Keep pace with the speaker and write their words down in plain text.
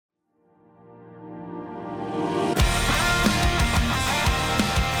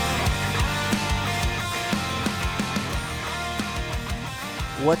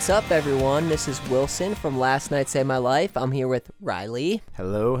What's up, everyone? This is Wilson from Last Night Saved My Life. I'm here with Riley.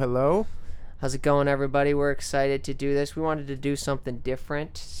 Hello, hello. How's it going, everybody? We're excited to do this. We wanted to do something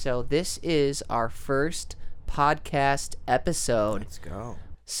different. So this is our first podcast episode. Let's go.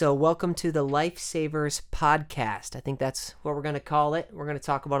 So welcome to the Lifesavers Podcast. I think that's what we're going to call it. We're going to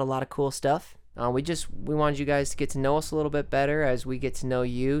talk about a lot of cool stuff. We wanted you guys to get to know us a little bit better as we get to know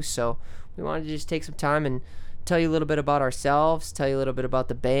you. So we wanted to just take some time and tell you a little bit about ourselves, tell you a little bit about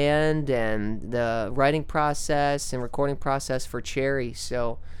the band and the writing process and recording process for Cherry.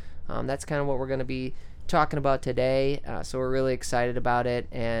 So that's kind of what we're going to be talking about today. So we're really excited about it.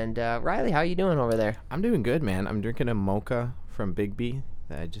 And Riley, how are you doing over there? I'm doing good, man. I'm drinking a mocha from Big B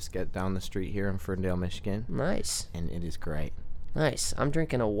that I just got down the street here in Ferndale, Michigan. Nice. And it is great. Nice. I'm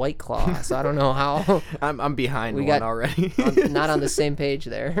drinking a White Claw, so I don't know how. I'm behind one already. Not on the same page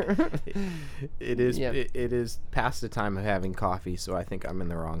there. It is. Yeah. It is past the time of having coffee, so I think I'm in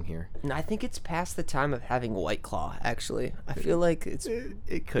the wrong here. No, I think it's past the time of having White Claw. Actually, I feel like it's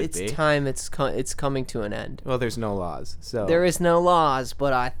time. It's coming to an end. Well, there's no laws, so there is no laws,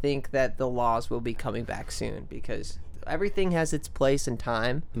 but I think that the laws will be coming back soon because everything has its place and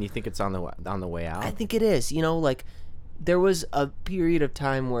time. And you think it's on the way out? I think it is. You know, like. There was a period of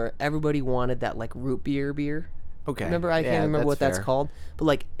time where everybody wanted that like root beer. Okay. Remember, I can't remember what that's fair. called, but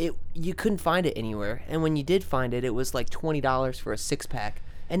like you couldn't find it anywhere, and when you did find it, it was like $20 for a 6-pack,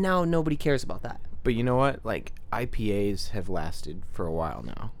 and now nobody cares about that. But you know what? Like IPAs have lasted for a while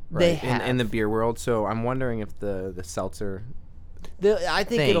now, right? They have in the beer world. So I'm wondering if the seltzer. I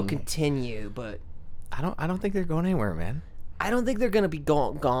think it'll continue, but I don't think they're going anywhere, man. I don't think they're gonna be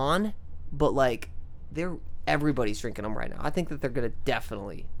gone, but like everybody's drinking them right now. I think that they're gonna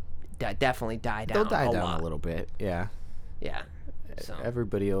definitely die down. They'll die down lot. a little bit, yeah. Yeah. So.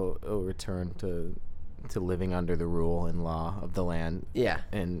 Everybody will return to living under the rule and law of the land. Yeah.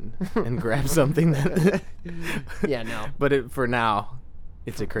 And grab something that. Yeah. No. But for now,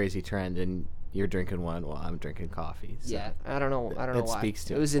 it's a crazy trend, and you're drinking one while I'm drinking coffee. So yeah. I don't know why. It speaks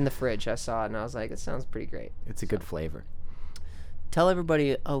to it. It was in the fridge. I saw it and I was like, it sounds pretty great. It's a good flavor. Tell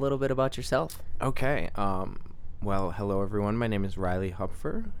everybody a little bit about yourself. Okay. Well, hello, everyone. My name is Riley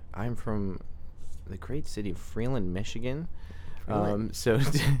Hupfer. I'm from the great city of Freeland, Michigan. So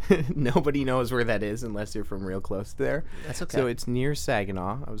nobody knows where that is unless you're from real close there. That's okay. So it's near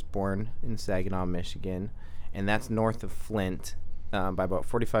Saginaw. I was born in Saginaw, Michigan, and that's north of Flint by about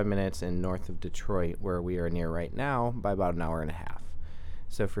 45 minutes, and north of Detroit, where we are near right now, by about an hour and a half.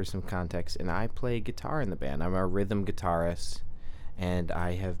 So for some context, and I play guitar in the band. I'm a rhythm guitarist. And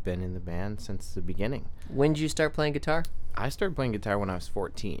I have been in the band since the beginning. When did you start playing guitar? I started playing guitar when I was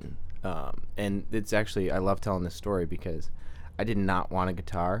 14. And it's actually, I love telling this story because I did not want a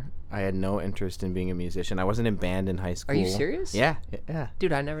guitar. I had no interest in being a musician. I wasn't in band in high school. Are you serious? Yeah.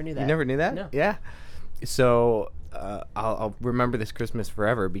 Dude, I never knew that. You never knew that? No. Yeah. So I'll remember this Christmas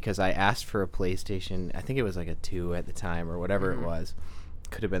forever because I asked for a PlayStation. I think it was like a 2 at the time or whatever it was.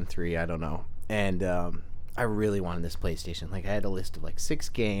 Could have been 3, I don't know. And I really wanted this PlayStation. Like, I had a list of like 6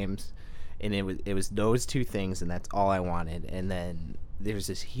 games, and it was those 2 things, and that's all I wanted. And then there's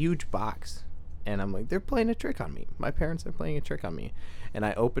this huge box, and I'm like, they're playing a trick on me. My parents are playing a trick on me. And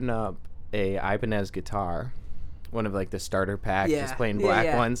I open up a Ibanez guitar, one of like the starter pack, just plain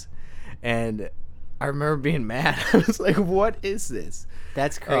black ones, and I remember being mad. I was like, what is this?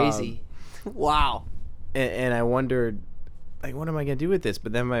 That's crazy. Wow. And I wondered, like, what am I going to do with this?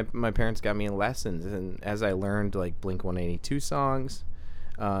 But then my parents got me in lessons, and as I learned, like, Blink-182 songs,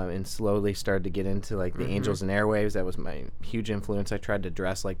 and slowly started to get into, like, the Angels and Airwaves, that was my huge influence. I tried to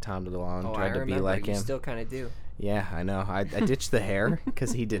dress like Tom DeLonge, tried to be like him. You still kind of do. Yeah, I know. I ditched the hair,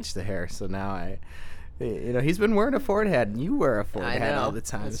 because he ditched the hair, so now he's been wearing a Ford hat, and you wear a Ford hat all the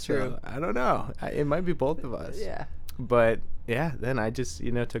time. That's true. I don't know. It might be both of us. Yeah. But, yeah, then I just,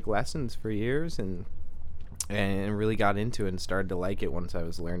 took lessons for years, and really got into it and started to like it once I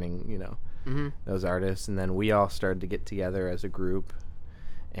was learning, those artists. And then we all started to get together as a group.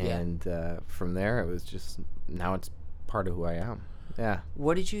 And from there, it was just, now it's part of who I am. Yeah.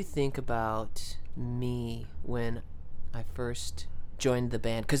 What did you think about me when I first joined the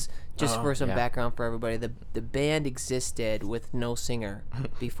band? Because just for some background for everybody, the band existed with no singer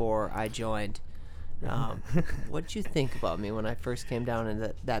before I joined. What did you think about me when I first came down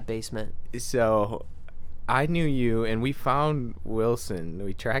in that basement? So I knew you, and we found Wilson.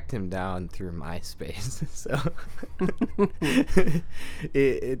 We tracked him down through MySpace. So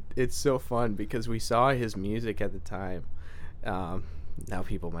it's so fun because we saw his music at the time. Now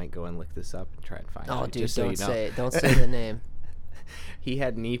people might go and look this up and try and find it. Oh, dude, don't say the name. He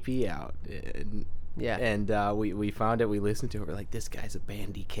had an EP out, Yeah. And we found it. We listened to it. We're like, this guy's a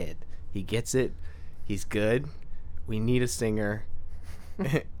bandy kid. He gets it. He's good. We need a singer.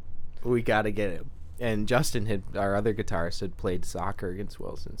 We got to get him. And Justin, our other guitarist, had played soccer against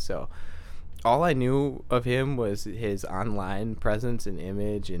Wilson. So all I knew of him was his online presence and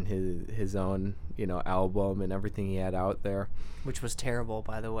image and his own, album and everything he had out there. Which was terrible,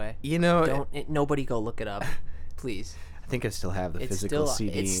 by the way. Nobody go look it up, please. I think I still have the physical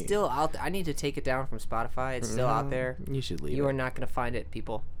CD. It's still out there. I need to take it down from Spotify. It's still out there. You should leave it. You are not going to find it,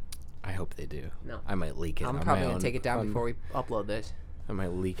 people. I hope they do. No. I might leak it. I'm probably going to take it down before we upload this. I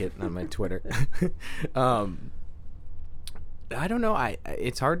might leak it on my Twitter. I don't know.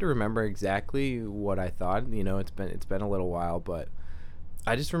 It's hard to remember exactly what I thought. It's been a little while, but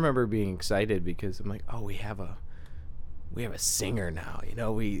I just remember being excited because I'm like, oh, we have a singer now.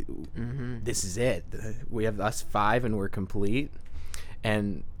 This is it. We have us 5 and we're complete.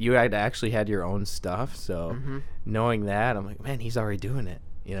 And you had actually had your own stuff, so knowing that, I'm like, man, he's already doing it.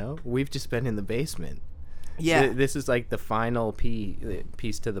 We've just been in the basement. Yeah, this is like the final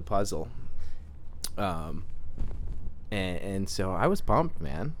piece to the puzzle. And so I was pumped,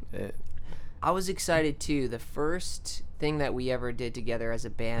 man. I was excited too. The first thing that we ever did together as a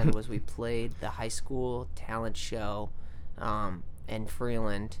band was we played the high school talent show in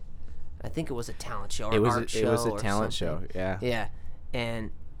Freeland. I think it was a talent show or art show. It was a talent show, yeah. Yeah, and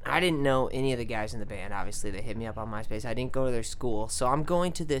I didn't know any of the guys in the band. Obviously, they hit me up on MySpace. I didn't go to their school, so I'm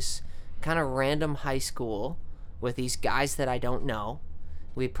going to this kind of random high school with these guys that I don't know.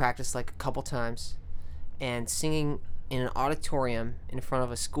 We practiced like a couple times and singing in an auditorium in front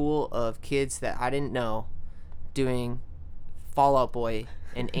of a school of kids that I didn't know doing Fall Out Boy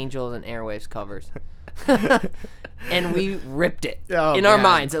and Angels and Airwaves covers. And we ripped it. In our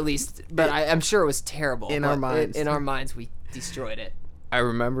minds, at least. But I'm sure it was terrible. In our minds, we destroyed it. I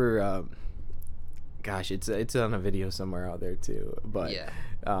remember, it's on a video somewhere out there too. But yeah.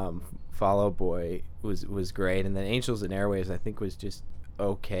 Fall Out Boy was great, and then Angels and Airwaves I think was just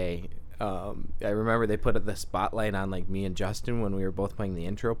okay. I remember they put the spotlight on like me and Justin when we were both playing the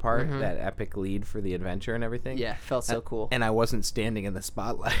intro part, that epic lead for the adventure and everything. Yeah, felt so cool. And I wasn't standing in the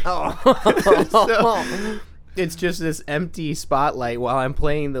spotlight. Oh. So, it's just this empty spotlight while I'm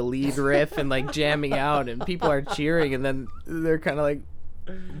playing the lead riff and like jamming out, and people are cheering, and then they're kind of like,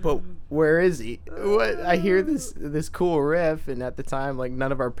 but where is he? What? I hear this cool riff, and at the time, like,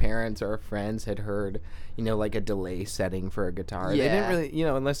 none of our parents or our friends had heard, like a delay setting for a guitar. Yeah. They didn't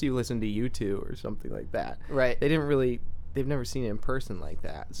really, unless you listen to U2 or something like that. Right. They've never seen it in person like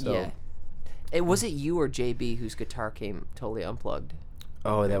that. So. Yeah. Was it you or JB whose guitar came totally unplugged?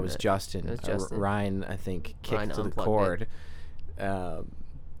 Oh, that was Justin. It was Justin. Ryan, I think, kicked to the cord. That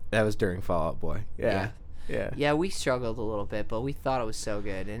was during Fall Out Boy. Yeah. Yeah, we struggled a little bit, but we thought it was so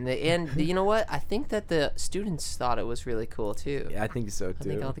good. And you know what? I think that the students thought it was really cool, too. Yeah, I think so, too. I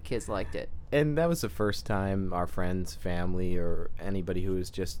think all the kids liked it. And that was the first time our friends, family, or anybody who was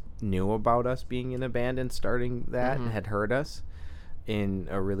just knew about us being in a band and starting that and had heard us in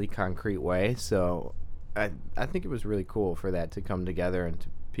a really concrete way. So I think it was really cool for that to come together and to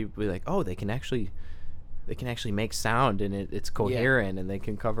people be like, oh, they can actually make sound, and it's coherent, and they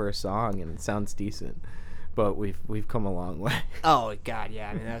can cover a song and it sounds decent. But we've come a long way. Oh God, yeah.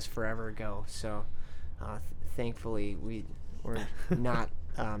 I mean, that was forever ago. So thankfully we're not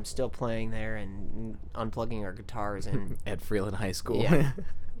still playing there and unplugging our guitars and at Freeland High School.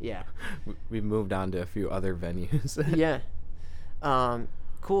 Yeah. We've moved on to a few other venues. Yeah.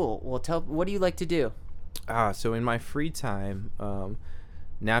 Cool. Well, what do you like to do? So in my free time,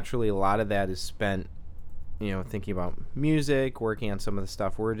 naturally a lot of that is spent, thinking about music, working on some of the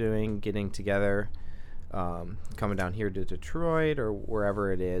stuff we're doing, getting together, coming down here to Detroit or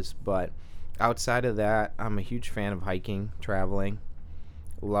wherever it is. But outside of that, I'm a huge fan of hiking, traveling.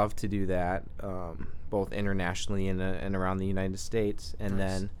 Love to do that, both internationally and around the United States. And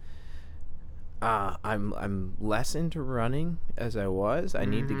nice. Then I'm less into running as I was. I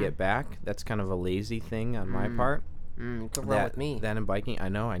need to get back. That's kind of a lazy thing on my part. You can run with me. That and biking, I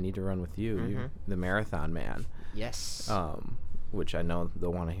know I need to run with you. You're the marathon man. Yes. Which I know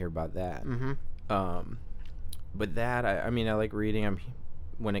they'll want to hear about that. But that, I like reading.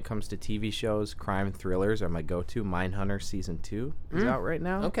 When it comes to TV shows, crime thrillers are my go-to. Mindhunter Season 2 is out right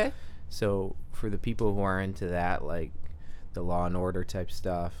now. Okay. So for the people who are into that, like the Law and Order type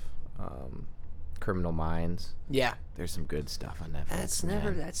stuff, Criminal Minds. Yeah. There's some good stuff on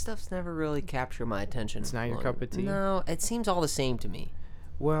Netflix. That stuff's never really captured my attention. It's not your cup of tea? No, it seems all the same to me.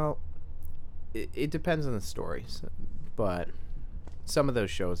 Well, it depends on the stories, but some of those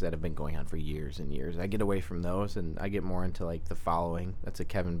shows that have been going on for years and years. I get away from those, and I get more into like The Following. That's a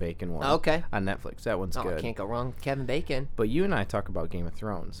Kevin Bacon one. Okay. On Netflix. That one's good. I can't go wrong with Kevin Bacon. But you and I talk about Game of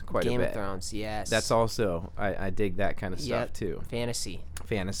Thrones quite a bit. Game of Thrones, yes. That's also, I dig that kind of stuff too. Fantasy.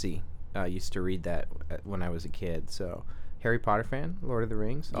 I used to read that when I was a kid. So, Harry Potter fan, Lord of the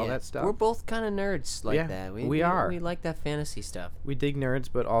Rings, all that stuff. We're both kind of nerds like that. We are. We like that fantasy stuff. We dig nerds,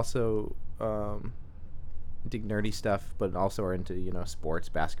 but also dig nerdy stuff, but also are into, sports,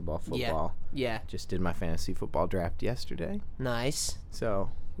 basketball, football. Yeah. Just did my fantasy football draft yesterday. Nice.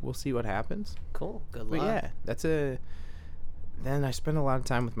 So, we'll see what happens. Cool. Good luck. But yeah, then I spend a lot of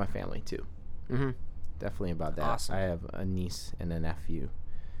time with my family too. Mm-hmm. Definitely about that. Awesome. I have a niece and a nephew,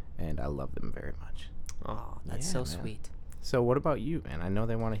 and I love them very much. Oh, that's so sweet. So what about you, man? I know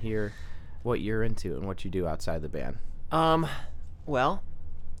they want to hear what you're into and what you do outside the band. Well,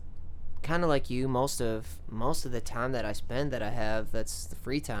 kind of like you, most of the time that I spend that I have, that's the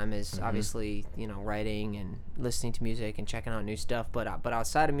free time, is obviously, writing and listening to music and checking out new stuff. But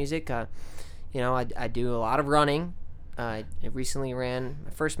outside of music, I do a lot of running. I recently ran my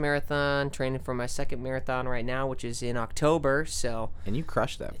first marathon, training for my second marathon right now, which is in October. And you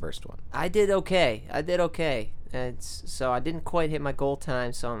crushed that first one. I did okay. So I didn't quite hit my goal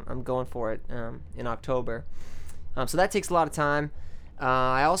time, so I'm going for it in October. So that takes a lot of time.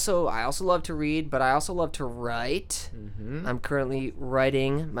 I also love to read, but I also love to write. Mm-hmm. I'm currently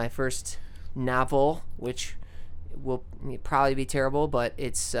writing my first novel, which will probably be terrible, but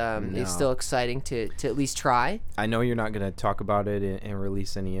it's still exciting to at least try. I know you're not going to talk about it and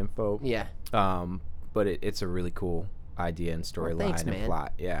release any info. Yeah. But it's a really cool idea and storyline and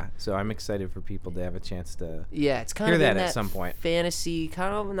plot. Yeah. So I'm excited for people to have a chance to it's kind hear of that in at some point. Fantasy,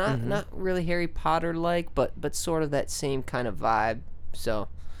 kind of not really Harry Potter like, but sort of that same kind of vibe. So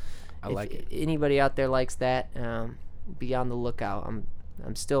I like it. Anybody out there likes that, be on the lookout.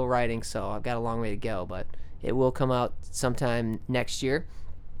 I'm still writing, so I've got a long way to go, but it will come out sometime next year.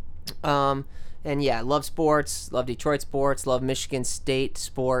 And yeah, love sports, love Detroit sports, love Michigan State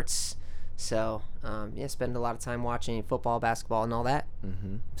sports. So spend a lot of time watching football, basketball, and all that.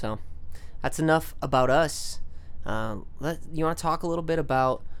 Mm-hmm. So that's enough about us. You want to talk a little bit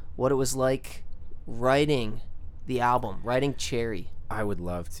about what it was like writing the album, writing Cherry? I would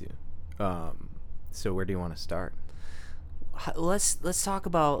love to. So where do you want to start? Let's talk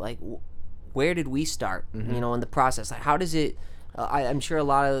about like where did we start? Mm-hmm. In the process. Like, how does it? I'm sure a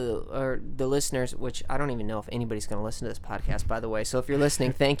lot of the listeners, which I don't even know if anybody's going to listen to this podcast, by the way. So if you're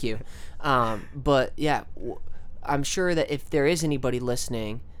listening, thank you. But yeah, I'm sure that if there is anybody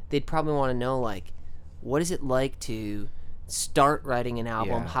listening, they'd probably want to know, like, what is it like to start writing an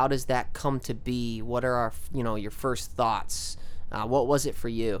album? Yeah. How does that come to be? What are your first thoughts? What was it for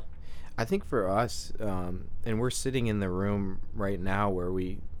you? I think for us, and we're sitting in the room right now where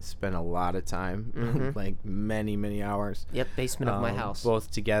we spend a lot of time, like many, many hours. Yep, basement of my house.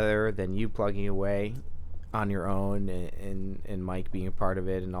 Both together, then you plugging away on your own, and Mike being a part of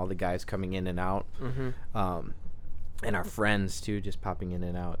it, and all the guys coming in and out, and our friends too, just popping in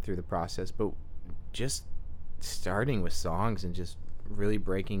and out through the process. But just starting with songs and just really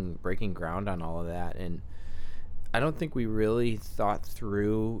breaking ground on all of that. And I don't think we really thought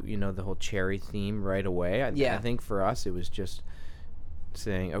through, the whole Cherry theme right away. I think for us it was just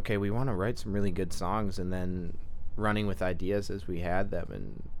saying, okay, we want to write some really good songs, and then running with ideas as we had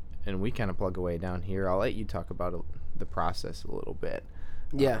them, and we kind of plug away down here. I'll let you talk about the process a little bit.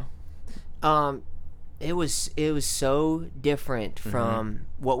 Yeah. It was so different from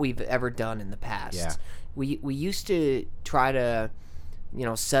what we've ever done in the past. Yeah. We used to try to,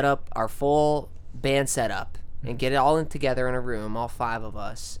 set up our full band setup and get it all in together in a room, all five of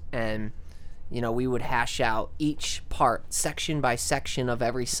us, and we would hash out each part, section by section of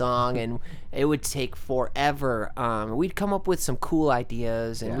every song, and it would take forever. We'd come up with some cool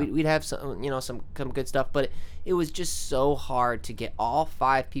ideas, and we'd have some, some good stuff, but it was just so hard to get all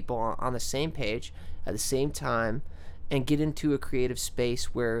five people on the same page at the same time and get into a creative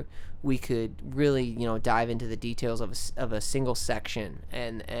space where we could really, dive into the details of a single section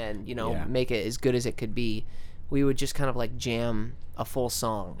and make it as good as it could be. We would just kind of like jam a full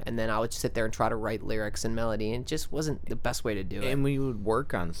song, and then I would sit there and try to write lyrics and melody, and it just wasn't the best way to do it. And we would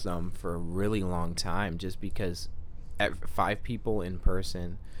work on some for a really long time, just because at five people in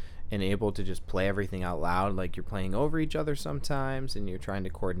person and able to just play everything out loud, like you're playing over each other sometimes, and you're trying to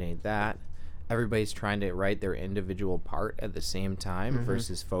coordinate that. Everybody's trying to write their individual part at the same time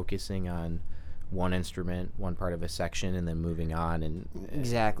versus focusing on one instrument, one part of a section, and then moving on, and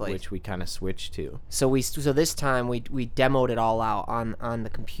exactly, which we kind of switched to. So this time we demoed it all out on the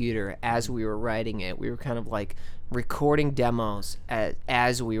computer as we were writing it. We were kind of like recording demos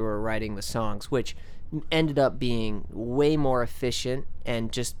as we were writing the songs, which ended up being way more efficient,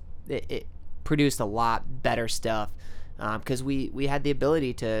 and just it produced a lot better stuff. Because we had the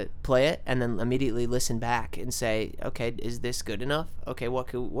ability to play it and then immediately listen back and say, okay, is this good enough? Okay,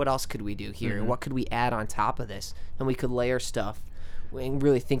 what else could we do here? What could we add on top of this? And we could layer stuff and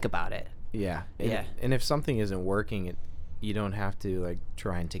really think about it. Yeah. Yeah. And if something isn't working, you don't have to like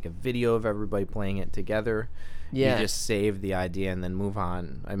try and take a video of everybody playing it together. Yeah. You just save the idea and then move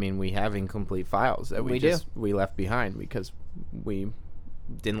on. I mean, we have incomplete files that we left behind because we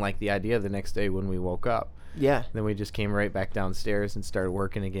didn't like the idea the next day when we woke up. Yeah. Then we just came right back downstairs and started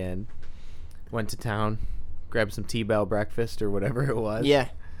working again. Went to town, grabbed some T-Bell breakfast or whatever it was. Yeah.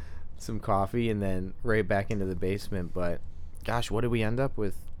 Some coffee, and then right back into the basement. But gosh, what did we end up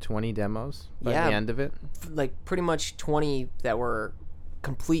with? 20 demos by the end of it? Like pretty much 20 that were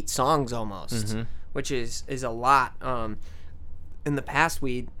complete songs almost, which is a lot. In the past,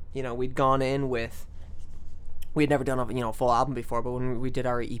 we'd gone in with, we'd never done a full album before, but when we did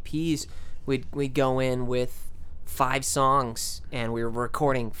our EPs, we'd go in with 5 songs, and we were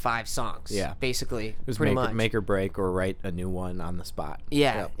recording 5 songs. Yeah, basically, it was pretty much make or break, or write a new one on the spot.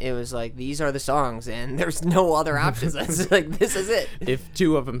 Yeah, It was like, these are the songs, and there's no other options. It's like, this is it. If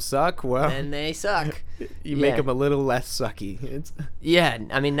 2 of them suck, well, then they suck. You make them a little less sucky. Yeah,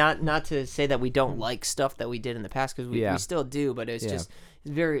 I mean, not to say that we don't like stuff that we did in the past, because we still do, but it's just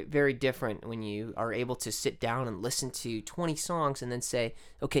very, very different when you are able to sit down and listen to 20 songs and then say,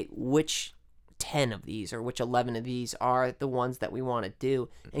 okay, which 10 of these or which 11 of these are the ones that we want to do,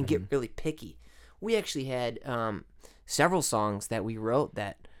 and get really picky. We actually had several songs that we wrote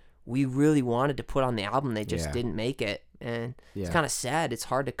that we really wanted to put on the album. They just didn't make it, and it's kind of sad. It's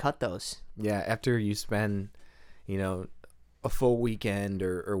hard to cut those. Yeah, after you spend, a full weekend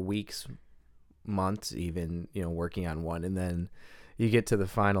or weeks, months even, working on one, and then you get to the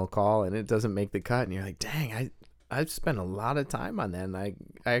final call and it doesn't make the cut, and you're like, dang, I've spent a lot of time on that, and I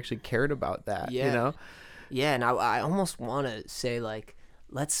actually cared about that. Yeah, and I almost want to say, like,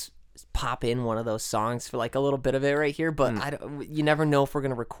 let's pop in one of those songs for like a little bit of it right here, but you never know if we're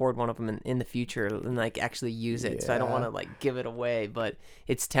gonna record one of them in the future and like actually use it. So I don't want to like give it away, but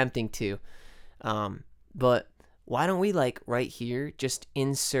it's tempting to. But why don't we, like, right here just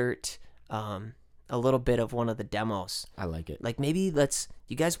insert a little bit of one of the demos? I like it. Like, maybe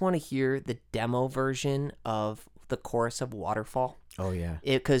you guys want to hear the demo version of the chorus of Waterfall? Oh yeah,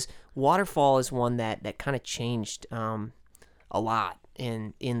 because Waterfall is one that kind of changed a lot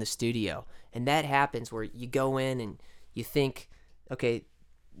in the studio, and that happens where you go in and you think, okay,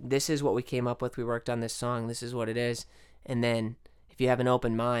 this is what we came up with, we worked on this song, this is what it is, and then if you have an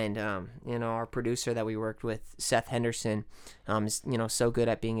open mind, our producer that we worked with, Seth Henderson, is so good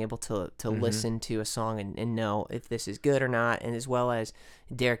at being able to listen to a song and know if this is good or not, and as well as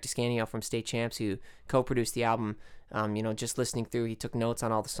Derek DiScanio from State Champs, who co-produced the album. Just listening through, he took notes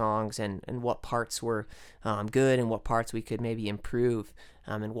on all the songs and what parts were good and what parts we could maybe improve.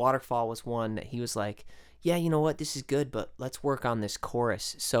 And Waterfall was one that he was like, yeah, you know what, this is good, but let's work on this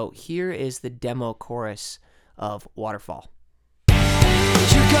chorus. So here is the demo chorus of Waterfall.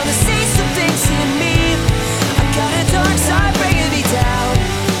 You're gonna see some things in me. I got a dark side bringing me down.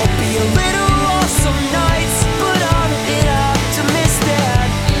 It'll be a little awesome nights, but I'm an optimist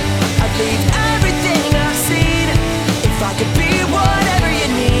and I leave everything I've seen. If I could be whatever you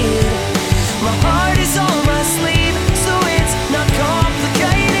need, my heart is on my sleeve, so it's not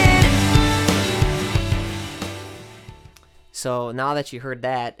complicated. So now that you heard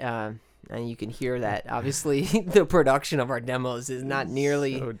that, and you can hear that, obviously, the production of our demos is not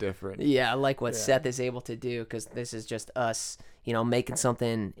nearly so different. Yeah, like what Seth is able to do, because this is just us, making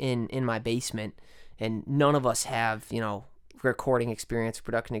something in my basement, and none of us have, recording experience,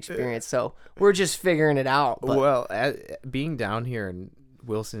 production experience, so we're just figuring it out. But, well, being down here, and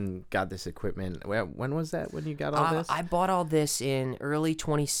Wilson got this equipment. When was that? When you got all this? I bought all this in early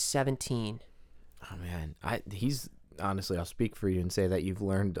 2017. Oh man, honestly, I'll speak for you and say that you've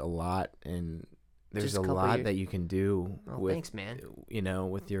learned a lot, and there's a lot that you can do with, thanks, man.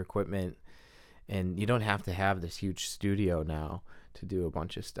 With your equipment, and you don't have to have this huge studio now to do a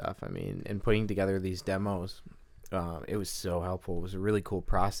bunch of stuff. I mean, and putting together these demos, it was so helpful. It was a really cool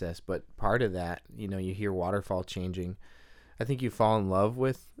process, but part of that, you hear Waterfall changing. I think you fall in love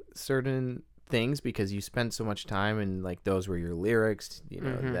with certain things because you spend so much time, and like those were your lyrics,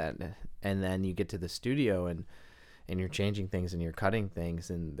 that, and then you get to the studio and and you're changing things and you're cutting things,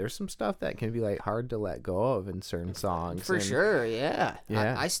 and there's some stuff that can be like hard to let go of in certain songs. For sure, yeah.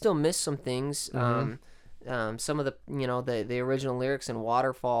 I still miss some things. Some of the the original lyrics in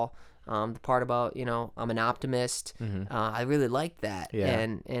Waterfall, the part about I'm an optimist. I really liked that.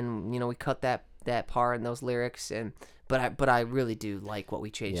 And we cut that part in those lyrics, but I really do like what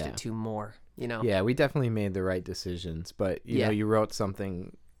we changed it to more. Yeah, we definitely made the right decisions, but you know, you wrote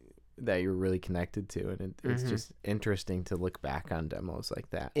something that you're really connected to, and it's just interesting to look back on demos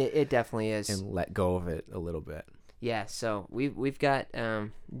like that. It definitely is, and let go of it a little bit. Yeah, so we've got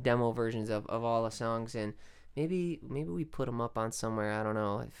demo versions of all the songs, and maybe we put them up on somewhere. I don't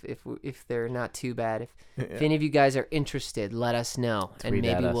know if they're not too bad. If any of you guys are interested, let us know, Tweet and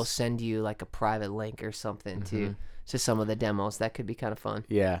maybe at we'll us. send you like a private link or something to some of the demos. That could be kind of fun.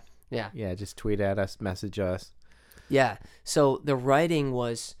 Yeah. Just tweet at us, message us. Yeah. So the writing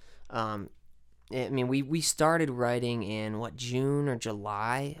was, we started writing in June or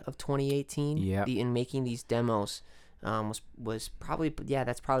July of 2018. Yeah. In making these demos, was probably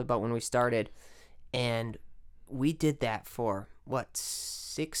that's probably about when we started, and we did that for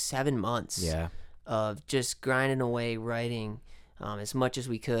 6-7 months. Yeah. Of just grinding away, writing as much as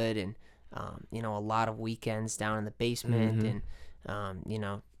we could, and a lot of weekends down in the basement,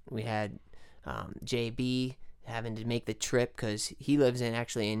 and we had JB having to make the trip because he lives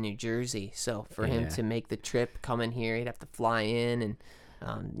actually in New Jersey. So for him to make the trip, come in here, he'd have to fly in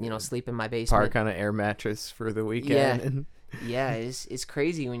and sleep in my basement. Park on an air mattress for the weekend. Yeah, it's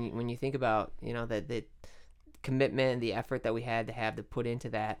crazy when you think about the commitment and the effort that we had to put into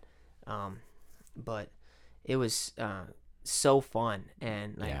that. But it was so fun,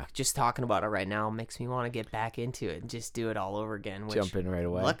 and just talking about it right now makes me want to get back into it and just do it all over again. Jump in right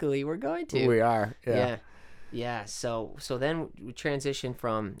away. Luckily, we're going to. We are. Yeah. So then we transitioned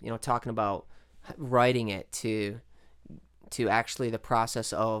from talking about writing it to actually the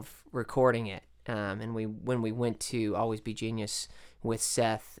process of recording it. And when we went to Always Be Genius with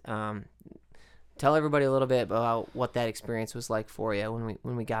Seth, tell everybody a little bit about what that experience was like for you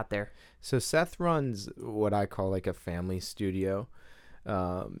when we got there. So Seth runs what I call like a family studio.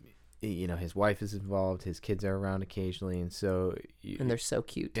 His wife is involved, his kids are around occasionally, and so and they're so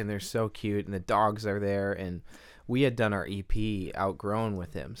cute. And the dogs are there, and we had done our EP Outgrown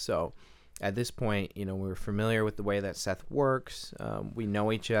with him. So at this point, we were familiar with the way that Seth works. We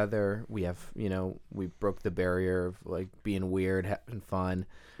know each other. We have, we broke the barrier of like being weird, having fun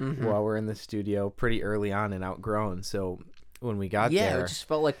while we're in the studio pretty early on in Outgrown. So when we got there, it just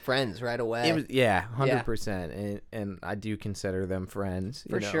felt like friends right away. It was 100%, and I do consider them friends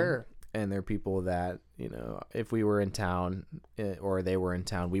for sure. And they're people that if we were in town or they were in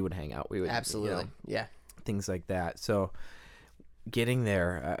town, we would hang out. We would absolutely, things like that. So getting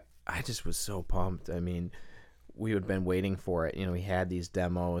there, I just was so pumped. I mean, we had been waiting for it. We had these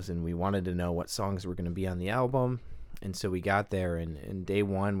demos, and we wanted to know what songs were going to be on the album. And so we got there, and day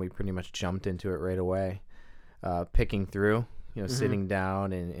one, we pretty much jumped into it right away, picking through, sitting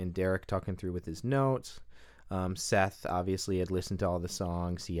down, and Derek talking through with his notes. Seth obviously had listened to all the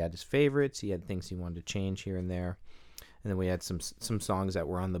songs. He had his favorites. He had things he wanted to change here and there. And then we had some songs that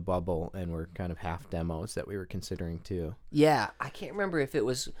were on the bubble and were kind of half demos that we were considering too. Yeah, I can't remember if it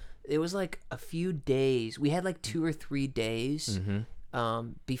was like a few days. We had like 2 or 3 days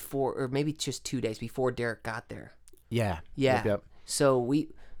before, or maybe just 2 days before Derek got there. Yeah. Yep. So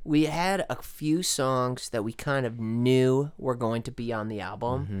we had a few songs that we kind of knew were going to be on the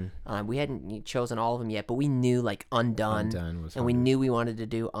album. We hadn't chosen all of them yet, but we knew like Undone was, and we knew we wanted to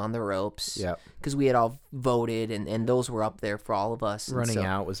do On the Ropes. Yep. Because we had all voted, and those were up there for all of us. Running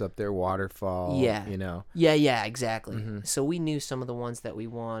Out was up there. Waterfall. Yeah. Yeah, exactly. So we knew some of the ones that we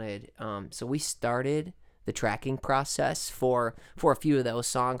wanted. So we started the tracking process for a few of those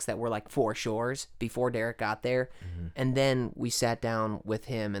songs that were like for shores before Derek got there, and then we sat down with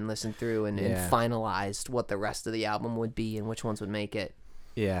him and listened through and finalized what the rest of the album would be and which ones would make it.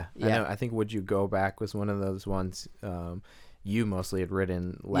 I know. I think Would You Go Back was one of those ones you mostly had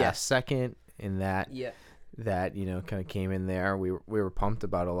written last second, and that kind of came in there. We were pumped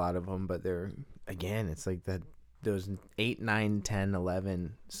about a lot of them, but they're, again, it's like those 8, 9, 10,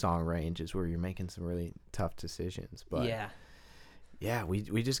 11 song ranges where you're making some really tough decisions. But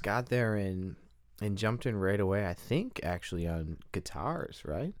we just got there and jumped in right away. I think actually on guitars,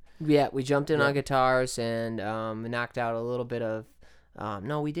 right? Yeah, we jumped in on guitars and knocked out a little bit of.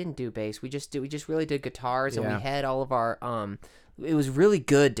 No, we didn't do bass. We just really did guitars, and we had all of our. It was really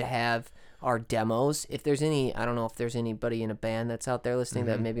good to have our demos. If there's any, I don't know if there's anybody in a band that's out there listening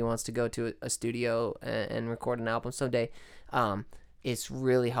that maybe wants to go to a studio and record an album someday. It's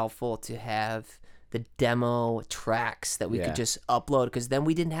really helpful to have the demo tracks that we could just upload, because then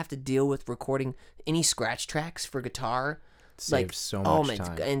we didn't have to deal with recording any scratch tracks for guitar. Saves so much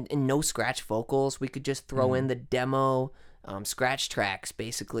time. And no scratch vocals. We could just throw in the demo scratch tracks,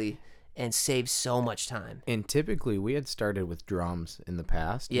 basically, and save so much time. And typically, we had started with drums in the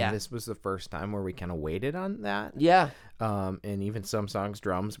past. Yeah. And this was the first time where we kind of waited on that. Yeah. And even some songs,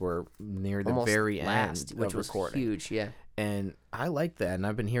 drums were near the Almost very last, end which of was recording. huge, yeah. And I like that. And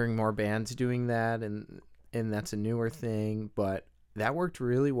I've been hearing more bands doing that, and that's a newer thing. But that worked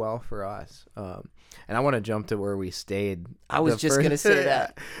really well for us. And I want to jump to where we stayed. I was just going to say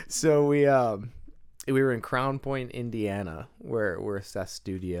that. So we were in Crown Point, Indiana, where Seth's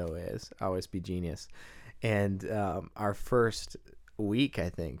studio is. Always Be Genius. And our first week, I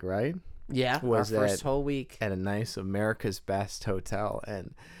think, right? Yeah, was our first whole week. At a nice America's Best hotel.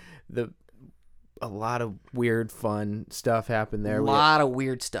 And a lot of weird, fun stuff happened there. A lot of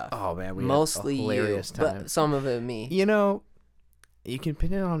weird stuff. Oh, man. We Mostly had a hilarious you, time. but some of it me. You know, you can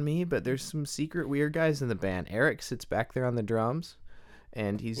pin it on me, but there's some secret weird guys in the band. Eric sits back there on the drums,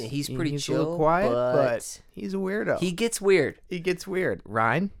 and he's pretty he's chill, a little quiet, but but he's a weirdo. He gets weird.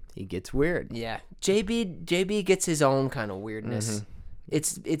 Ryan, he gets weird. Yeah, JB gets his own kind of weirdness.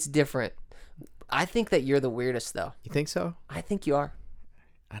 It's different. I think that you're the weirdest, though. You think so? I think you are.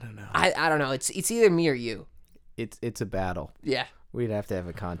 I don't know. I don't know. It's either me or you. It's a battle. Yeah. We'd have to have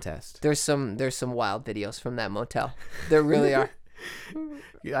a contest. There's some wild videos from that motel. There really are.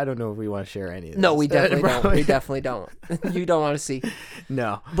 I don't know if we want to share any of this. No, we definitely don't. We definitely don't. You don't want to see.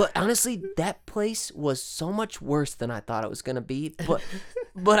 No. But honestly, that place was so much worse than I thought it was going to be.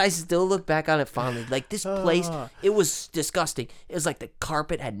 But I still look back on it fondly. Like, this place, it was disgusting. It was like the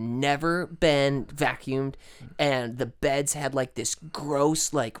carpet had never been vacuumed, and the beds had like this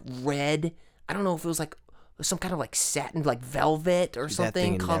gross, like red, I don't know if it was like some kind of like satin, like velvet or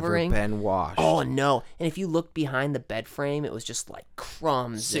something that thing covering. Never been washed. Oh no! And if you looked behind the bed frame, it was just like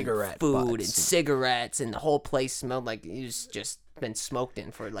crumbs, cigarette and food, butts. and cigarettes, and the whole place smelled like it was just been smoked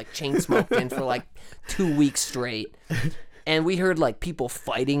in for like chain smoked in for like 2 weeks straight. And we heard like people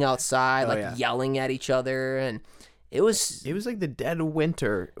fighting outside, yelling at each other, and it was like the dead of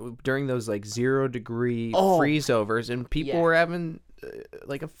winter during those like 0-degree freeze overs, and people were having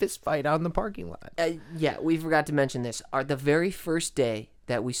like a fist fight out in the parking lot. Yeah, we forgot to mention this. The very first day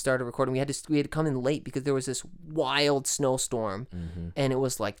that we started recording, we had to come in late because there was this wild snowstorm, and it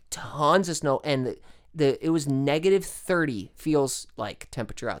was like tons of snow, and it was -30 feels like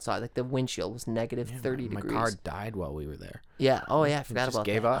temperature outside. Like the wind chill was -30 My degrees. car died while we were there. Yeah. Oh yeah, I forgot just about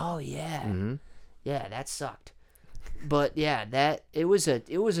gave that. up. Oh yeah. Yeah, that sucked. But yeah, it was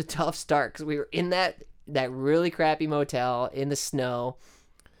a tough start because we were in that really crappy motel in the snow.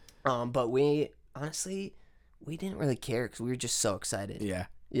 But we honestly didn't really care because we were just so excited. Yeah.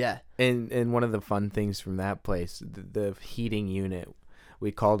 Yeah. And one of the fun things from that place, the heating unit,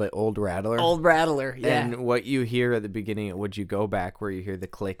 we called it Old Rattler. Old Rattler, yeah. And what you hear at the beginning, would you go back where you hear the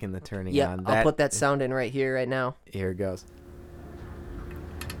click and the turning on? I'll put that sound in right here, right now. Here it goes.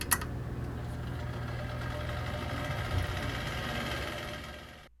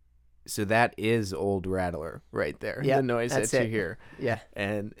 So that is Old Rattler right there. Yeah, the noise that's that you it. hear. Yeah.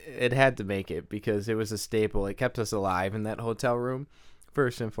 And it had to make it because it was a staple. It kept us alive in that hotel room,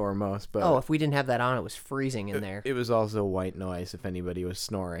 first and foremost. But if we didn't have that on, it was freezing in there. It was also white noise if anybody was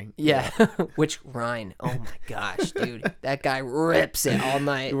snoring. Yeah. Which Ryan, oh my gosh, dude. That guy rips it all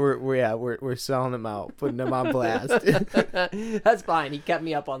night. We're selling him out, putting him on blast. That's fine. He kept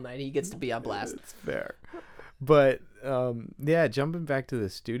me up all night. He gets to be on blast. That's fair. But jumping back to the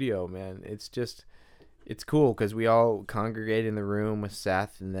studio, man, it's cool because we all congregate in the room with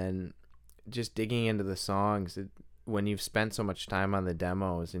Seth, and then just digging into the songs. When you've spent so much time on the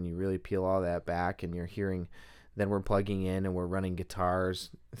demos and you really peel all that back, and you're hearing, then we're plugging in and we're running guitars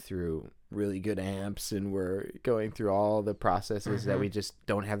through really good amps, and we're going through all the processes that we just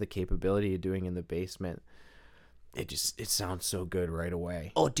don't have the capability of doing in the basement. It sounds so good right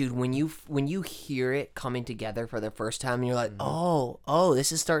away. Oh, dude, when you hear it coming together for the first time, and you're like, oh,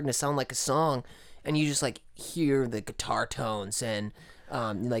 this is starting to sound like a song, and you just like hear the guitar tones, and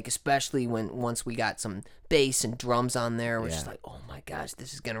like especially once we got some bass and drums on there, we're just like, oh my gosh,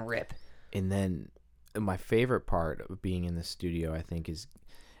 this is gonna rip. And then my favorite part of being in the studio, I think, is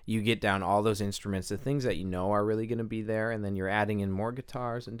you get down all those instruments, the things that you know are really gonna be there, and then you're adding in more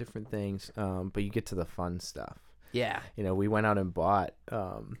guitars and different things. But you get to the fun stuff. Yeah. We went out and bought,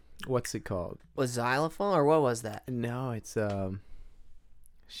 what's it called? Was xylophone, or what was that? No, it's,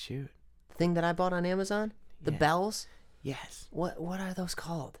 shoot. Thing that I bought on Amazon? The bells? Yes. What are those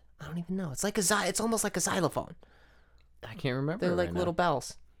called? I don't even know. It's like it's almost like a xylophone. I can't remember. They're like little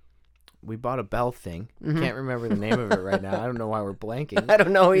bells. we bought a bell thing. Can't remember the name of it right now. I don't know why we're blanking. I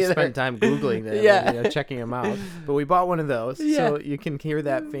don't know We either. spent time Googling them, and, checking them out. But we bought one of those, so you can hear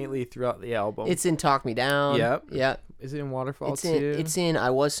that faintly throughout the album. It's in Talk Me Down. Yep. Is it in Waterfall too? It's in I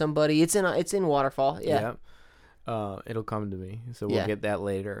Was Somebody. It's in Waterfall. Yeah. Yep. It'll come to me, so we'll get that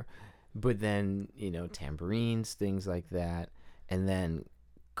later. But then, tambourines, things like that. And then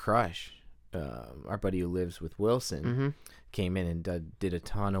Crush, our buddy who lives with Wilson, came in and did a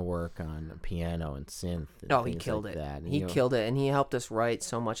ton of work on piano and synth. And he killed like it. That. And, he killed it, and he helped us write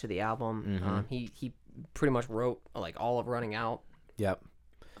so much of the album. He pretty much wrote like all of Running Out. Yep.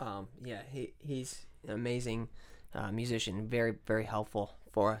 He's an amazing musician, very, very helpful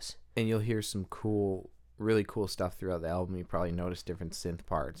for us. And you'll hear some really cool stuff throughout the album. You probably notice different synth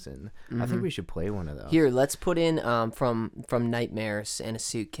parts, and I think we should play one of those. Here, let's put in from Nightmares in a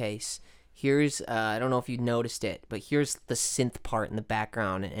Suitcase. Here's I don't know if you noticed it, but here's the synth part in the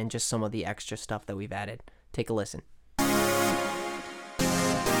background and just some of the extra stuff that we've added. Take a listen.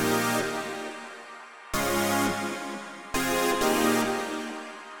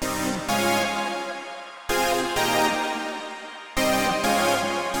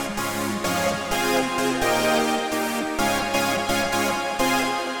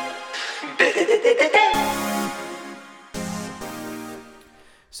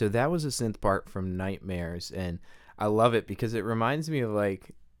 So that was a synth part from Nightmares, and I love it because it reminds me of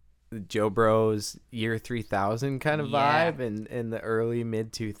like Joe Bros Year 3000 kind of vibe in the early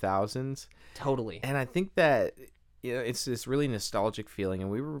mid 2000s. Totally. And I think that it's this really nostalgic feeling,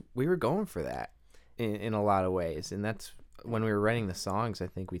 and we were going for that in a lot of ways. And that's when we were writing the songs. I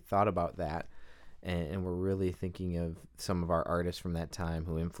think we thought about that, and we're really thinking of some of our artists from that time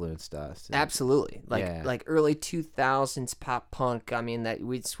who influenced us. Absolutely. Like early 2000s pop punk. I mean,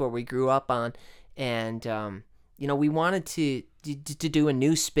 that's where we grew up on. And, we wanted to do a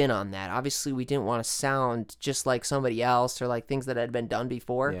new spin on that. Obviously, we didn't want to sound just like somebody else or like things that had been done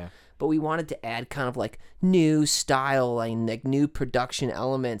before. Yeah. But we wanted to add kind of like new style and like new production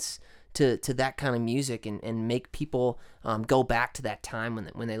elements to that kind of music and make people go back to that time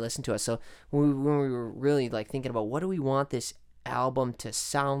when they listen to us. So when we were really like thinking about what do we want this album to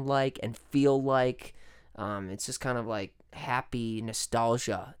sound like and feel like, it's just kind of like happy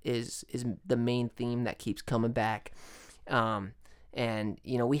nostalgia is the main theme that keeps coming back. And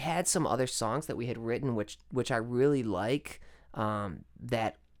we had some other songs that we had written which I really like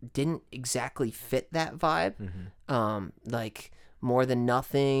that didn't exactly fit that vibe. Like More Than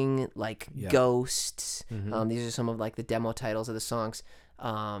Nothing, like Ghosts. These are some of like the demo titles of the songs.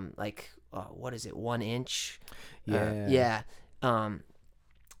 What is it? 1 Inch.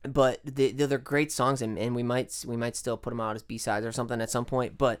 But they're great songs, and we might still put them out as B-sides or something at some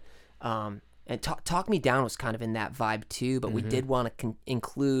point. But and Talk Me Down was kind of in that vibe too. But we did want to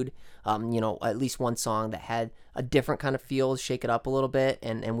include at least one song that had a different kind of feel, shake it up a little bit,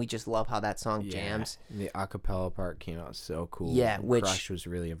 and we just love how that song jams. The acapella part came out so cool. Yeah, which Crush was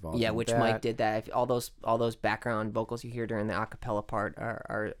really involved. Yeah, in which that. Mike did that. All those background vocals you hear during the acapella part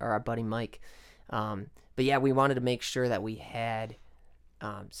are our buddy Mike. But yeah, we wanted to make sure that we had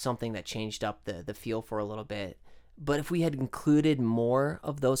something that changed up the feel for a little bit. But if we had included more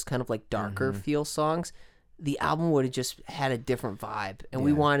of those kind of like darker feel songs, the album would have just had a different vibe, and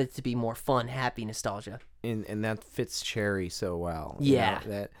we wanted it to be more fun, happy nostalgia. And that fits Cherry so well. Yeah,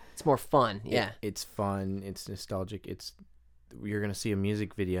 that it's more fun. It's fun. It's nostalgic. You're gonna see a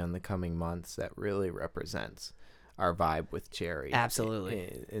music video in the coming months that really represents our vibe with Cherry.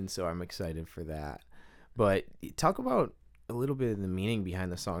 Absolutely. And so I'm excited for that. But talk about a little bit of the meaning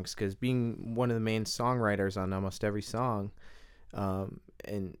behind the songs, because being one of the main songwriters on almost every song,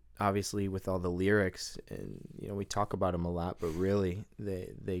 and obviously with all the lyrics, and we talk about them a lot, but really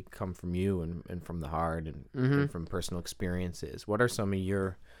they come from you and from the heart and from personal experiences. What are some of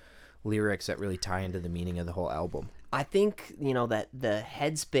your lyrics that really tie into the meaning of the whole album? I think that the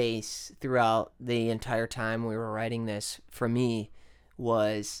headspace throughout the entire time we were writing this, for me,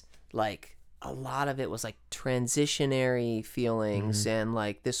 was like a lot of it was like transitionary feelings, and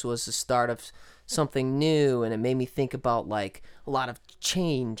like this was the start of something new, and it made me think about like a lot of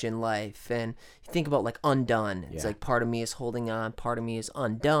change in life. And you think about like Undone. It's like part of me is holding on, part of me is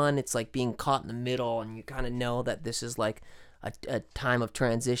undone. It's like being caught in the middle, and you kind of know that this is like a time of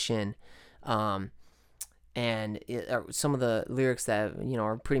transition. And some of the lyrics that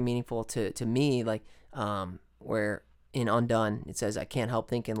are pretty meaningful to me, like where in Undone it says, "I can't help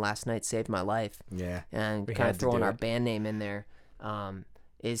thinking last night saved my life." Yeah, and kind of throwing our band name in there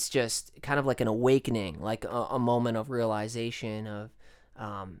is just kind of like an awakening, like a moment of realization of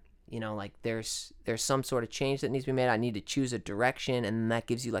like there's some sort of change that needs to be made. I need to choose a direction, and that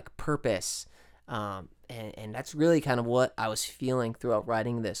gives you like a purpose. And that's really kind of what I was feeling throughout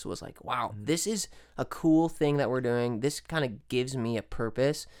writing this, was like, wow, this is a cool thing that we're doing. This kind of gives me a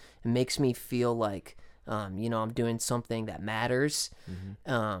purpose. It makes me feel like, I'm doing something that matters.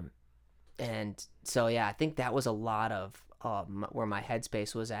 And so, yeah, I think that was a lot of where my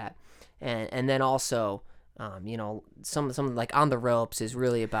headspace was at. And then also, some like On the Ropes is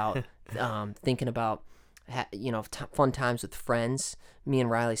really about thinking about, fun times with friends. Me and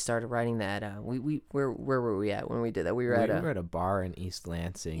Riley started writing that. Where were we at when we did that? We were at a bar in East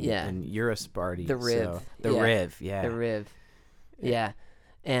Lansing. Yeah. And you're a Sparty. The Riv. So, the Riv, yeah. The Riv. Yeah.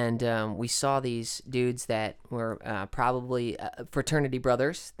 And we saw these dudes that were probably fraternity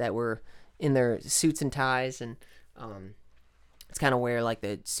brothers that were in their suits and ties, and it's kind of where like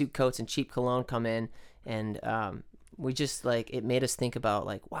the suit coats and cheap cologne come in, and we just like, it made us think about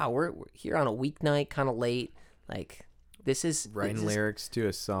like, wow, we're here on a weeknight, kind of late, like this is writing lyrics to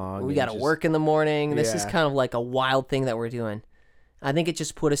a song. We got to work in the morning. This is kind of like a wild thing that we're doing. I think it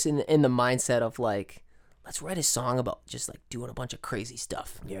just put us in the mindset of like, let's write a song about just like doing a bunch of crazy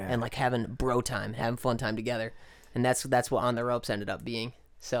stuff, and like having bro time, having fun time together, and that's what On the Ropes ended up being.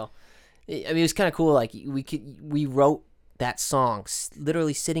 So, I mean, it was kind of cool. Like we wrote that song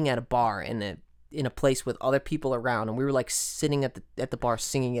literally sitting at a bar in a place with other people around, and we were like sitting at the bar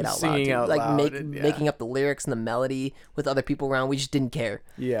singing it out loud, like making up the lyrics and the melody with other people around. We just didn't care,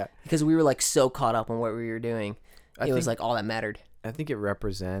 because we were like so caught up on what we were doing. It was like all that mattered. I think it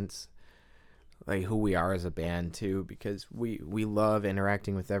represents like who we are as a band too, because we love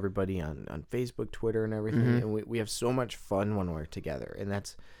interacting with everybody on Facebook, Twitter, and everything, and we have so much fun when we're together. And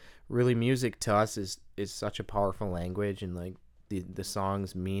that's really, music to us is such a powerful language, and like the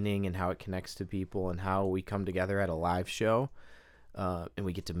song's meaning and how it connects to people, and how we come together at a live show, and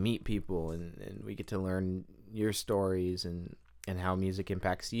we get to meet people, and we get to learn your stories and how music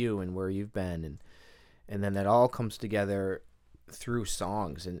impacts you and where you've been, and then that all comes together through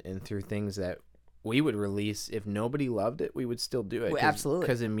songs and through things that we would release. If nobody loved it, we would still do it. Absolutely.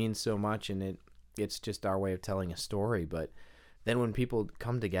 Because it means so much, and it's just our way of telling a story. But then when people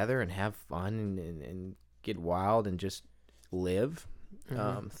come together and have fun and get wild and just live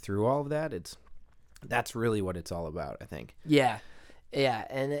through all of that, that's really what it's all about, I think. Yeah.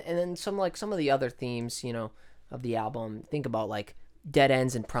 And then some of the other themes, of the album, think about like Dead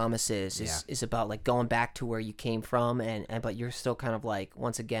Ends and Promises is about like going back to where you came from, and but you're still kind of like,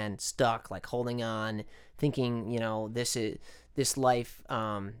 once again, stuck, like holding on, thinking, this life,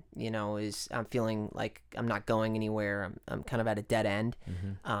 is, I'm feeling like I'm not going anywhere. I'm kind of at a dead end.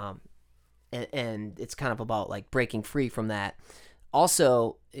 And it's kind of about like breaking free from that.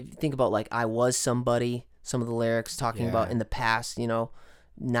 Also, if you think about like I Was Somebody, some of the lyrics talking about in the past,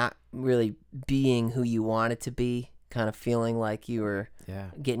 not really being who you wanted to be, kind of feeling like you were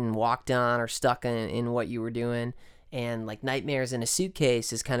getting walked on or stuck in what you were doing. And like Nightmares in a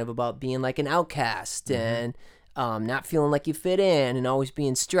Suitcase is kind of about being like an outcast and not feeling like you fit in, and always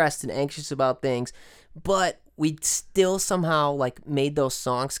being stressed and anxious about things. But we still somehow like made those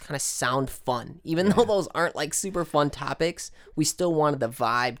songs kind of sound fun, even though those aren't like super fun topics. We still wanted the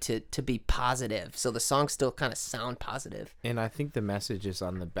vibe to be positive, so the songs still kind of sound positive. And I think the message is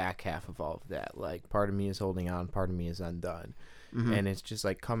on the back half of all of that. Like, part of me is holding on, part of me is undone, and it's just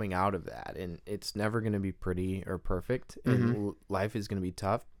like coming out of that. And it's never going to be pretty or perfect, and life is going to be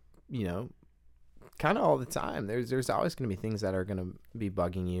tough, kind of all the time. There's always going to be things that are going to be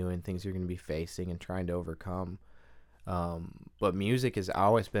bugging you, and things you're going to be facing and trying to overcome. But music has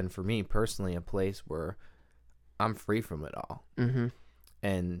always been, for me personally, a place where I'm free from it all.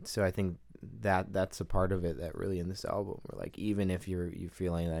 And so I think that's a part of it that really, in this album, where like, even if you're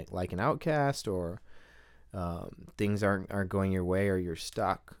feeling like an outcast, or things aren't going your way, or you're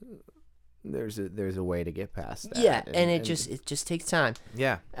stuck, there's a way to get past that. Yeah, and it just takes time.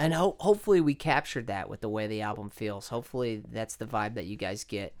 Yeah. And hopefully we captured that with the way the album feels. Hopefully that's the vibe that you guys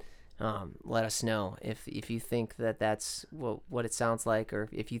get. Let us know if you think that that's what it sounds like, or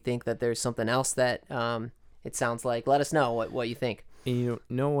if you think that there's something else that it sounds like. Let us know what you think. And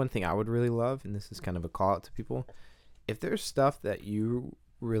one thing I would really love, and this is kind of a call out to people, if there's stuff that you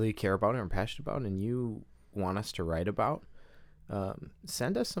really care about and are passionate about, and you want us to write about,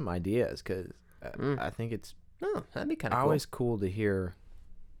 send us some ideas, because I think it's that'd be kind of always cool to hear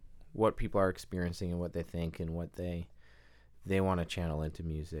what people are experiencing and what they think and what they want to channel into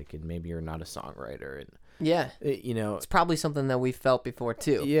music. And maybe you're not a songwriter, and it's probably something that we felt before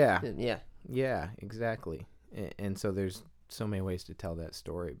too. Yeah, exactly. And so there's so many ways to tell that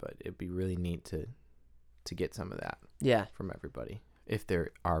story, but it'd be really neat to get some of that from everybody. If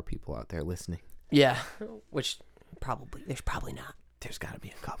there are people out there listening. Yeah, which there's probably not. There's got to be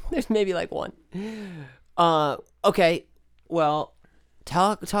a couple. There's maybe like one. Okay, well,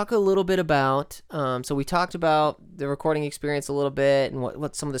 talk a little bit about, so we talked about the recording experience a little bit and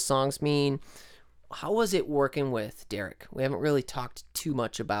what some of the songs mean. How was it working with Derek? We haven't really talked too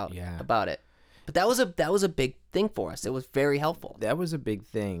much about it. But that was a big thing for us. It was very helpful. That was a big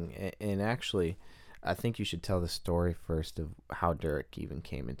thing. And actually, I think you should tell the story first of how Derek even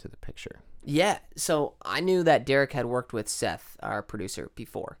came into the picture. Yeah, so I knew that Derek had worked with Seth, our producer,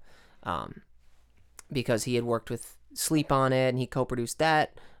 before, because he had worked with Sleep on it, and he co-produced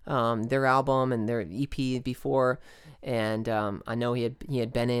that, their album and their EP before, and I know he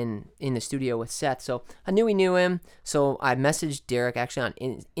had been in the studio with Seth, so I knew he knew him. So I messaged Derek actually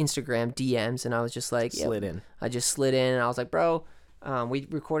on Instagram DMs, and I was just like, I just slid in, and I was like, bro, we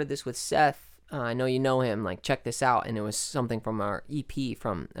recorded this with Seth. I know you know him, like, check this out. And it was something from our EP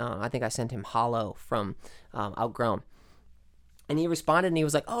from, I think I sent him Hollow from Outgrown. And he responded, and he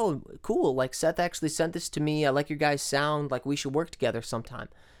was like, oh, cool. Like, Seth actually sent this to me. I like your guys' sound. Like, we should work together sometime.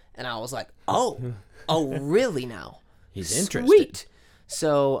 And I was like, oh, really now? He's interested. Sweet.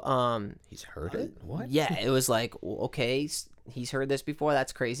 So, he's heard it? What? Yeah, it was like, okay, he's heard this before.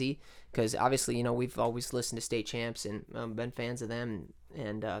 That's crazy. Because obviously, you know, we've always listened to State Champs and been fans of them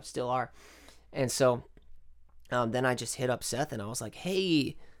and still are. And so then I just hit up Seth, and I was like,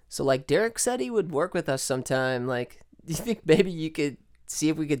 hey, so, like, Derek said he would work with us sometime. Like, do you think maybe you could see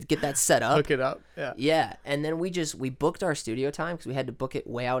if we could get that set up? Hook it up. Yeah. Yeah. And then we booked our studio time because we had to book it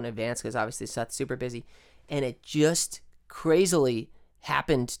way out in advance because obviously Seth's super busy. And it just crazily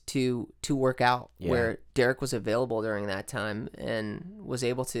happened to work out where Derek was available during that time and was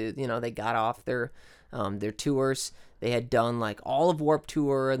able to, you know, they got off their tours. They had done like all of Warped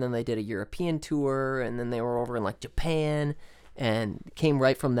Tour, and then they did a European tour, and then they were over in like Japan, and came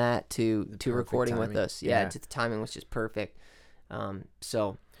right from that to recording timing. with us. Yeah, the timing was just perfect.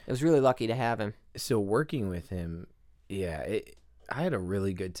 So it was really lucky to have him. So working with him, I had a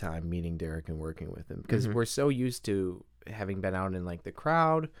really good time meeting Derek and working with him because we're so used to having been out in like the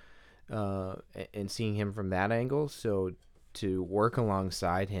crowd and seeing him from that angle. So to work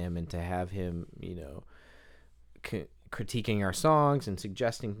alongside him and to have him, you know, critiquing our songs and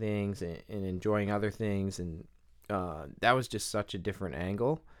suggesting things and enjoying other things, and that was just such a different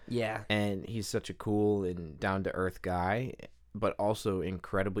angle. Yeah. And he's such a cool and down-to-earth guy, but also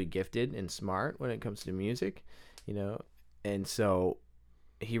incredibly gifted and smart when it comes to music, you know. And so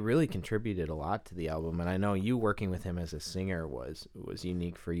he really contributed a lot to the album, and I know you working with him as a singer was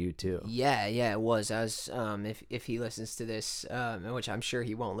unique for you too. Yeah, it was. I was if he listens to this, which I'm sure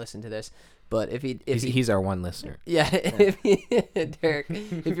he won't listen to this, but if he's our one listener. Yeah, Derek,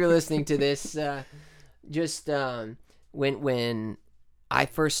 if you're listening to this, just when I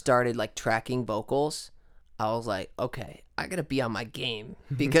first started like tracking vocals, I was like, okay, I gotta be on my game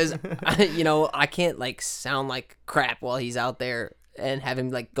because I can't like sound like crap while he's out there and have him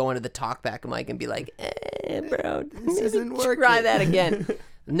like go into the talkback mic and be like, bro, this isn't working. Try that again.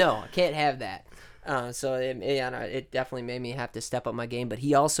 No, I can't have that. So it definitely made me have to step up my game. But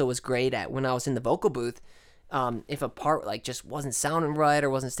he also was great at when I was in the vocal booth. If a part like just wasn't sounding right or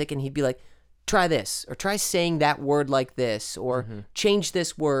wasn't sticking, he'd be like, try this, or try saying that word like this, or change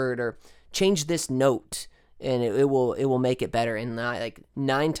this word, or change this note, and it will make it better. And like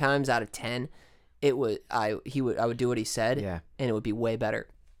 9 times out of 10, I would do what he said, and it would be way better.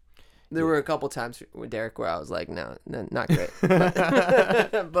 There were a couple times with Derek where I was like, no, not great.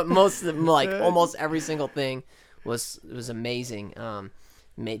 But most of them, like almost every single thing was amazing.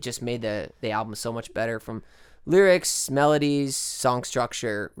 Made the album so much better, from lyrics, melodies, song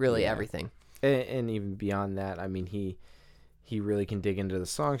structure, really everything. And even beyond that, I mean, he really can dig into the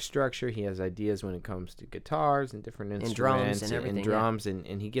song structure. He has ideas when it comes to guitars and different instruments and everything, and drums,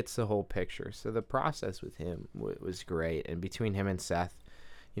 and he gets the whole picture. So the process with him was great. And between him and Seth,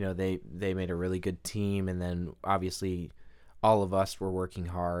 you know, they made a really good team. And then obviously all of us were working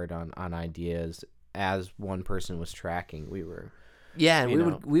hard on ideas as one person was tracking. We were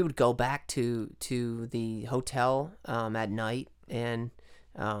we would go back to the hotel at night and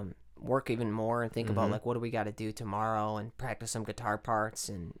work even more and think about like, what do we got to do tomorrow, and practice some guitar parts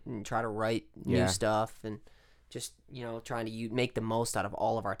and try to write new stuff, and just, you know, trying to make the most out of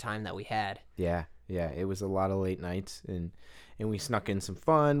all of our time that we had. Yeah, it was a lot of late nights, and we snuck in some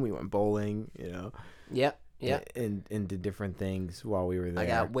fun. We went bowling, you know. Yep. And did different things while we were there. I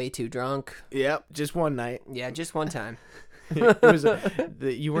got way too drunk. Yep, just one night. Yeah, just one time. It was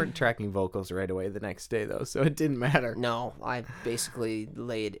you weren't tracking vocals right away the next day though, so it didn't matter. No, I basically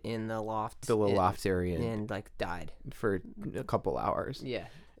laid in the loft. The little loft area and like died for a couple hours. Yeah.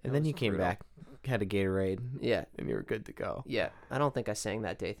 And then you came back, had a Gatorade. Yeah. And you were good to go. Yeah. I don't think I sang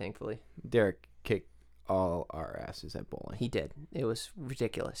that day, thankfully. Derek kicked all our asses at bowling. He did. It was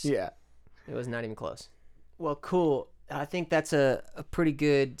ridiculous. Yeah. It was not even close. Well, cool. I think that's a pretty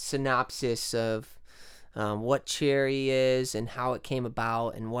good synopsis of what Cherry is and how it came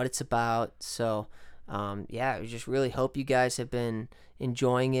about and what it's about. So, yeah, I just really hope you guys have been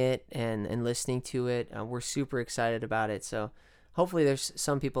enjoying it and listening to it. We're super excited about it. So hopefully there's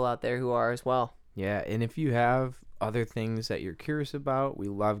some people out there who are as well. Yeah, and if you have other things that you're curious about, we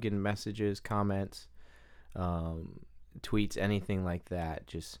love getting messages, comments, tweets, anything like that.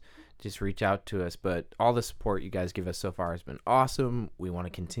 Just reach out to us. But all the support you guys give us so far has been awesome. We want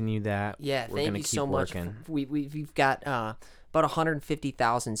to continue that. Yeah, We're thank you so much. We've got about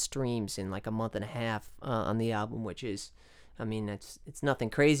 150,000 streams in like a month and a half on the album, which is, I mean, it's nothing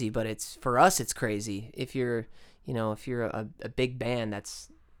crazy, but it's for us it's crazy. If you're a big band, that's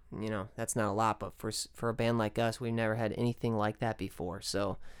not a lot, but for a band like us, we've never had anything like that before.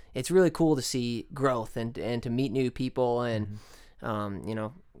 So it's really cool to see growth and to meet new people and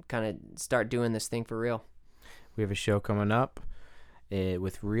kind of start doing this thing for real. We have a show coming up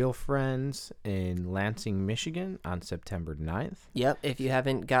with Real Friends in Lansing, Michigan on September 9th. Yep. If you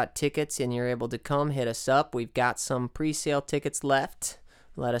haven't got tickets and you're able to come, hit us up. We've got some pre-sale tickets left.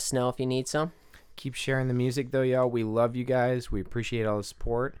 Let us know if you need some. Keep sharing the music, though, y'all. We love you guys. We appreciate all the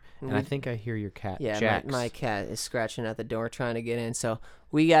support. And I think I hear your cat, Yeah, my cat is scratching at the door trying to get in. So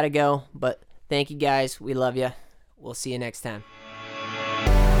we got to go. But thank you, guys. We love you. We'll see you next time.